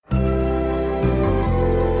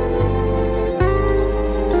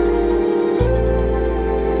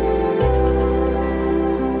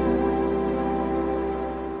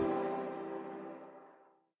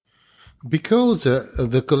Because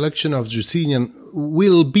the collection of Justinian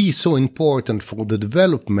will be so important for the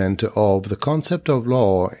development of the concept of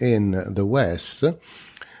law in the West,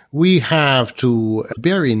 we have to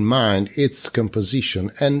bear in mind its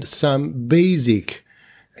composition and some basic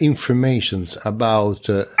informations about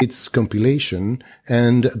its compilation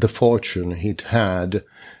and the fortune it had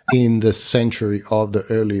in the century of the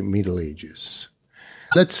early Middle Ages.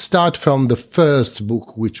 Let's start from the first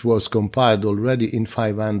book, which was compiled already in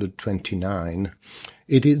 529.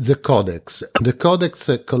 It is the Codex. The Codex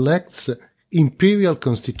collects imperial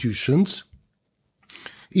constitutions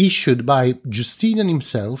issued by Justinian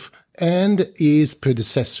himself and his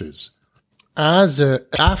predecessors. After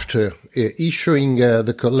issuing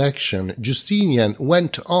the collection, Justinian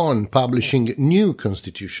went on publishing new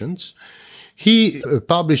constitutions. He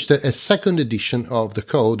published a second edition of the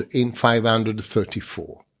Code in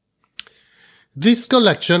 534. This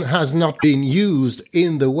collection has not been used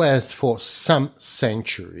in the West for some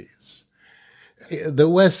centuries. The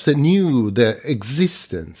West knew the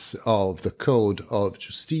existence of the Code of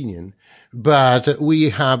Justinian, but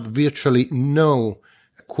we have virtually no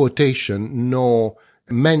quotation, no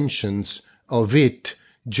mentions of it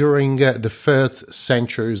during the first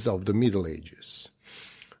centuries of the Middle Ages.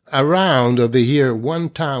 Around the year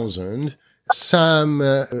 1000,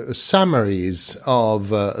 some summaries of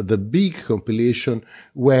the big compilation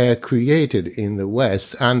were created in the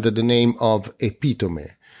West under the name of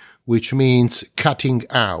epitome, which means cutting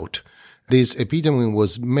out. This epitome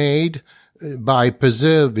was made by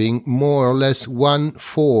preserving more or less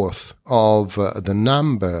 1/4 of the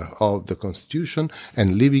number of the Constitution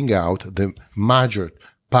and leaving out the major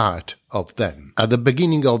part of them. At the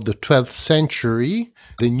beginning of the 12th century,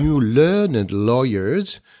 the new learned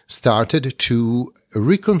lawyers started to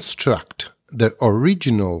reconstruct the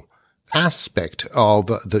original aspect of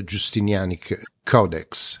the Justinianic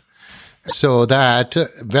Codex, so that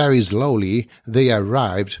very slowly they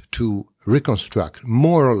arrived to reconstruct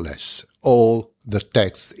more or less all the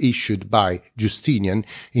texts issued by Justinian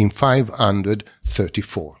in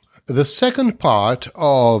 534. The second part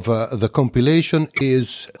of the compilation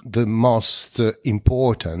is the most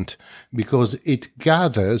important because it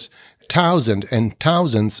gathers thousands and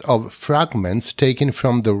thousands of fragments taken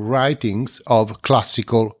from the writings of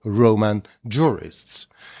classical Roman jurists.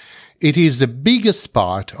 It is the biggest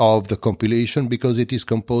part of the compilation because it is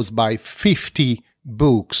composed by 50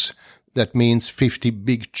 books. That means 50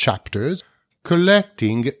 big chapters,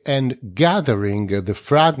 collecting and gathering the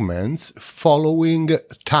fragments following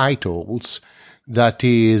titles, that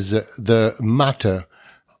is, the matter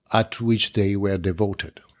at which they were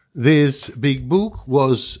devoted. This big book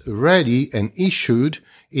was ready and issued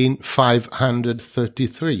in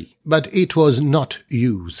 533, but it was not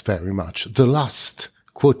used very much. The last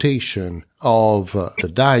quotation of the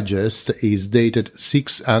digest is dated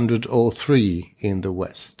 603 in the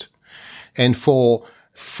West. And for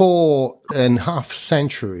 4.5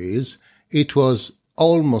 centuries, it was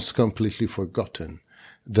almost completely forgotten.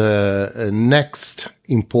 The next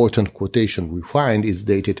important quotation we find is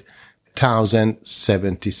dated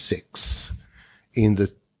 1076. In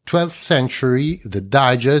the 12th century, the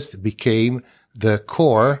digest became the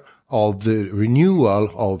core of the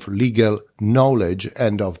renewal of legal knowledge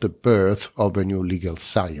and of the birth of a new legal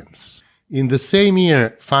science. In the same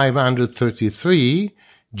year, 533,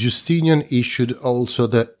 Justinian issued also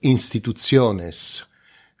the Institutiones,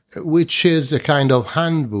 which is a kind of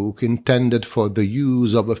handbook intended for the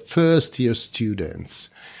use of first-year students,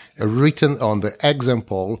 written on the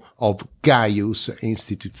example of Gaius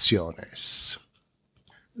Institutiones.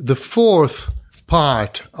 The fourth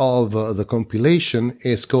part of the compilation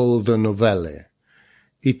is called the Novellae.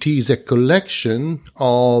 It is a collection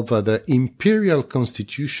of the imperial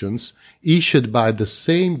constitutions issued by the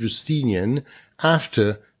same Justinian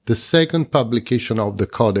after the second publication of the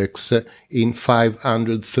Codex in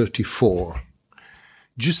 534.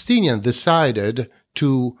 Justinian decided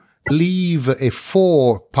to leave a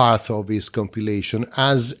fourth part of his compilation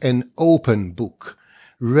as an open book,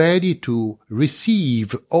 ready to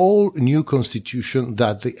receive all new constitutions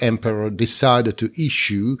that the emperor decided to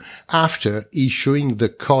issue after issuing the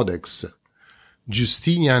Codex.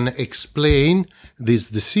 Justinian explained this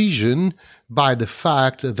decision by the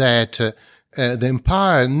fact that the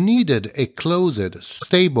empire needed a closed,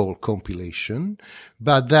 stable compilation,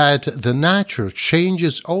 but that the nature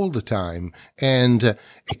changes all the time, and a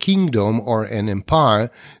kingdom or an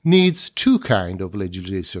empire needs two kinds of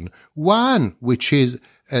legislation. One which is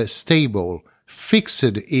stable, fixed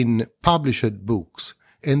in published books,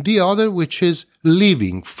 and the other which is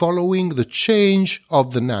living, following the change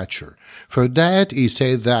of the nature. For that, he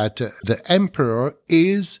said that the emperor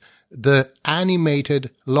is the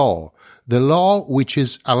animated law, the law which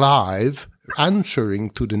is alive, answering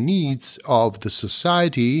to the needs of the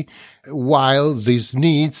society, while these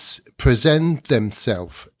needs present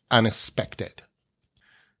themselves unexpected.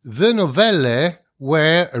 The Novellae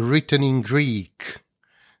were written in Greek,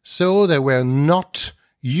 so they were not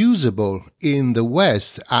usable in the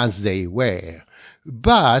West as they were,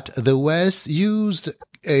 but the West used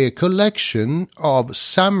a collection of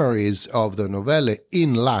summaries of the Novellae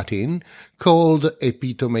in Latin called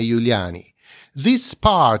Epitome Iuliani. This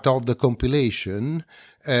part of the compilation,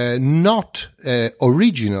 not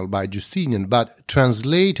original by Justinian, but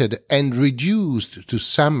translated and reduced to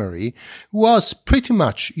summary, was pretty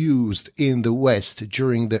much used in the West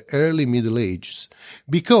during the early Middle Ages,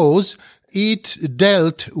 because it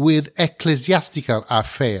dealt with ecclesiastical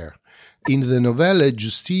affairs. In the Novellae,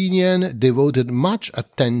 Justinian devoted much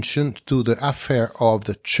attention to the affair of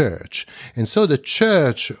the church. And so the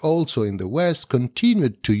church also in the West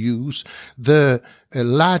continued to use the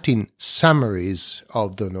Latin summaries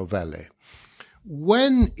of the Novellae.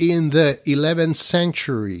 When in the 11th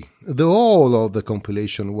century the whole of the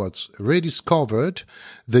compilation was rediscovered,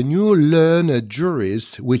 the new learned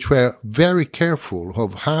jurists, which were very careful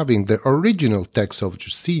of having the original text of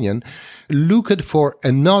Justinian, looked for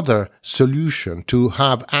another solution to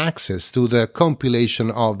have access to the compilation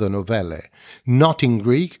of the Novellae, not in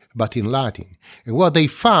Greek, but in Latin. And what they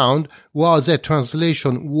found was a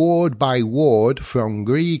translation word by word from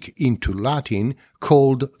Greek into Latin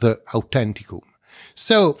called the Authenticum.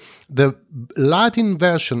 So the Latin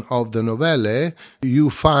version of the Novellae you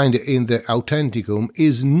find in the Authenticum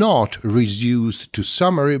is not reduced to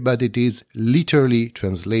summary, but it is literally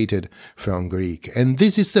translated from Greek. And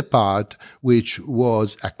this is the part which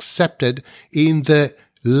was accepted in the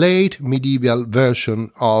late medieval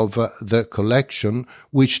version of the collection,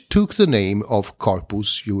 which took the name of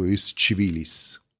Corpus Iuris Civilis.